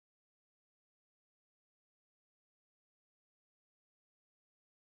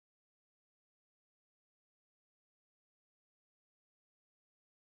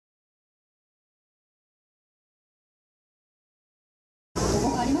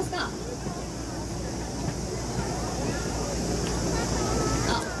か。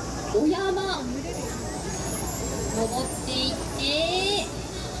あ、お山登っていって、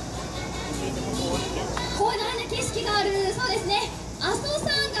広大な景色がある。そうですね、阿蘇山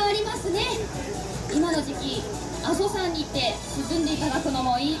がありますね。今の時期阿蘇山に行って涼んでいただくの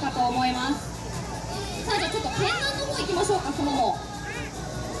もいいかと思います。さあ、じゃあちょっと県南の方行きましょうか。熊本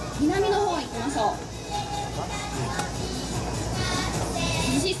南の方行きましょう。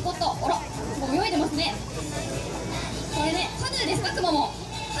涼しいスポット、あら、もう泳いでますね。これね、カヌーですか、熊本。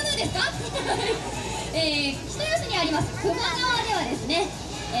カヌーですか人吉にあります球磨川ではですね、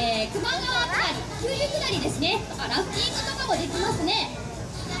球磨川下り、急流下りですね、とかラフティングとかもできますね。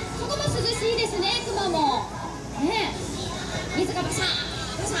そこも涼しいですね、熊本ね。水がバシャー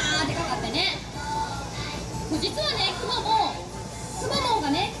バシャーってかかってね。実はね、熊本が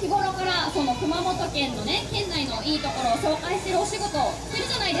ね、日頃からその熊本県のね、県内のいいところを紹介してるお仕事をしてる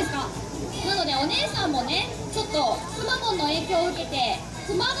じゃないですか。なのでお姉さんもね、ちょっとくまモンの影響を受けて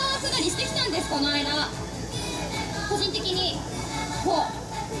球磨川下りしてきたんです。この間個人的にも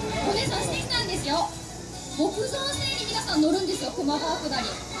うお姉さんしてきたんですよ。木造船に皆さん乗るんですよ、球磨川下り。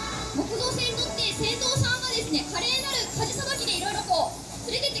木造船に乗って船頭さんがですね、華麗なる舵さばきでいろいろこ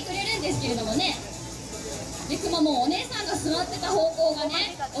う連れてってくれるんですけれどもね。で、くまモンお姉さんが座ってた方向が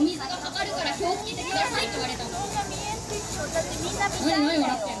ね、お水がかかるから気をつけてくださいって言われたの。何笑ってんの。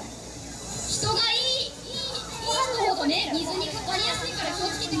人がいい人ほどね、水にかかりやすいから気を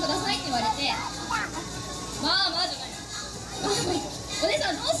つけてくださいって言われて、まあじゃない、お姉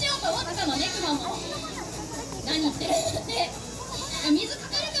さんどうしようと思ったのね、くまモン。何言ってるって水か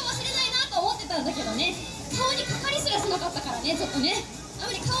かるかもしれないなと思ってたんだけどね、顔にかかりすらしなかったからね、ちょっとね、あ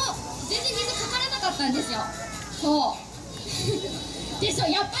まり顔全然水かからなかったんですよ。そうでしょ、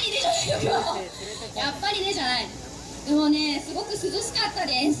やっぱりねじゃないよ、やっぱりねじゃない。でもね、すごく涼しかった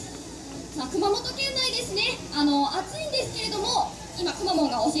です。さあ、熊本県内ですね、暑いんですけれども、今くまモ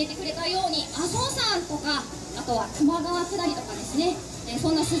ンが教えてくれたように阿蘇山とか、あとは球磨川下りとかですね、そ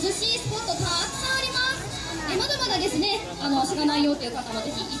んな涼しいスポットたくさんあります。まだまだですね、知らないよという方も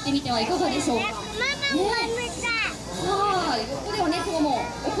ぜひ行ってみてはいかがでしょうか。さあ、横ではね、くまモン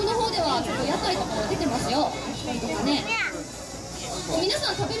奥の方ではちょっと屋台とかも出てますよ。焼き鳥とかね。皆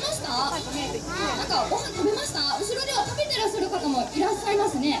さん食べました？なんかご飯食べました？後ろでは食べてらっしゃる方もいらっしゃいま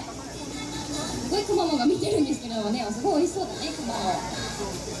すね。すごいくまモンが見てるんですけれどもね、すごい美味しそうだね、くまモ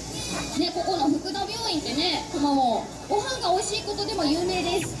ンね。ここの福田病院ってね、くまモンご飯が美味しいことでも有名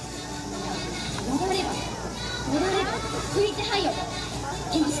です。よだれが拭いてはいよ、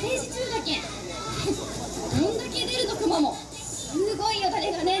今ステージ2だけどんだけ出るとくまモンすごいよだ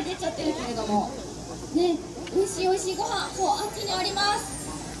れがね出ちゃってるけれどもね、美味しいご飯、そうあっちにあります。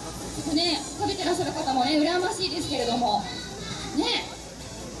ちょっとね、食べてらっしゃる方もね、羨ましいですけれどもね。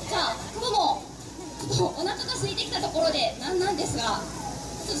じゃあくまモン、ちょっとお腹が空いてきたところでなんですが、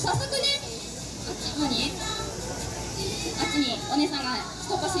ちょっと早速ね、あっちにお姉さんが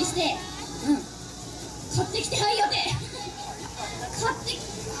一走りして、買ってきてはいよって買って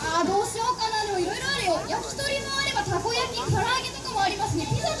どうしようかな。でもいろいろあるよ。焼き鳥もあればたこ焼き、唐揚げとかもありますね。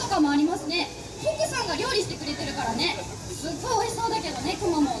ピザとかもありますね。コックさんが料理してくれてるからね、すっごい美味しそうだけどね、く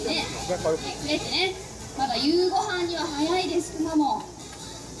まモンね。くれてね、まだ夕ご飯には早いです、くまモン。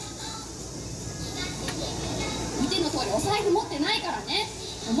見ての通りお財布持ってないからね。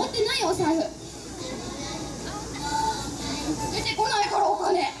持ってないよ、お財布出てこないから、お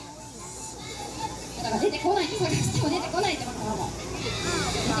金だから出てこないって探しても出てこないってことはもう出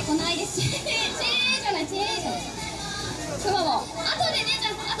てこないです。チェーじゃない、チェーじゃない。くまモン後でね、じゃ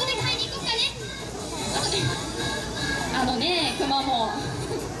あ後で買いに行こうかね。後でくまモン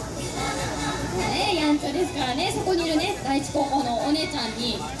ね、やんちゃですからね。そこにいるね、第一高校のお姉ちゃん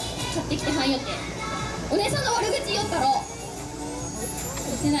に買ってきてはいよってお姉さんの悪口言ったろ。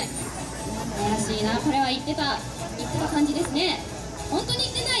言ってない。怪しいな、これは言ってた感じですね。本当に言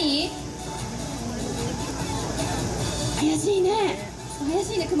ってない？怪しいね、怪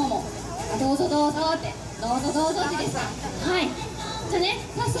しいね、くまモン。どうぞどうぞってですか。はい、じゃあね、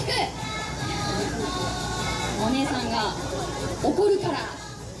早速お姉さんが怒るから、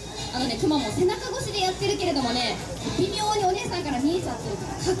くまモン背中越しでやってるけれどもね、微妙にお姉さんから見えちゃってるか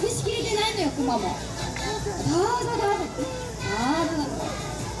ら隠しきれてないのよ、くまモン。どうぞどうぞ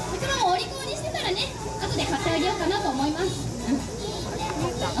くまモンお利口にしてたらね、後で買ってあげようかなと思います。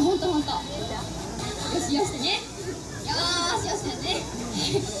ほんとよしよしてね、よーしよして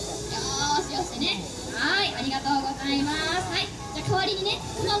ねはい、ありがとうございます。はい、じゃあ代わりにね、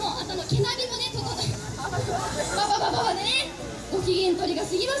くまモン毛並みもね、ババでね、ご機嫌取りが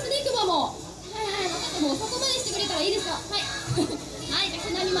過ぎますね、くまモン。はい、分かった、もうそこまでしてくれたらいいですか。はいはい、じゃ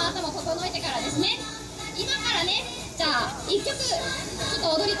あ鼻にも頭整えてからですね、今からね、じゃあ1曲ちょ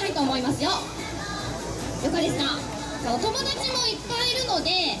っと踊りたいと思いますよ。了解ですか？じゃあお友達もいっぱいいるの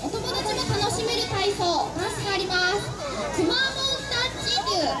で、お友達も楽しめる体操ダンスがあります。くまモンタッチ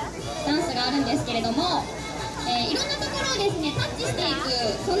というダンスがあるんですけれども、いろんなところをですねタッチしていく、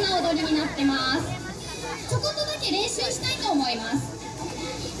そんな踊りになってます。ちょこっとだけ練習したいと思います。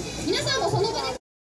皆さんもその場で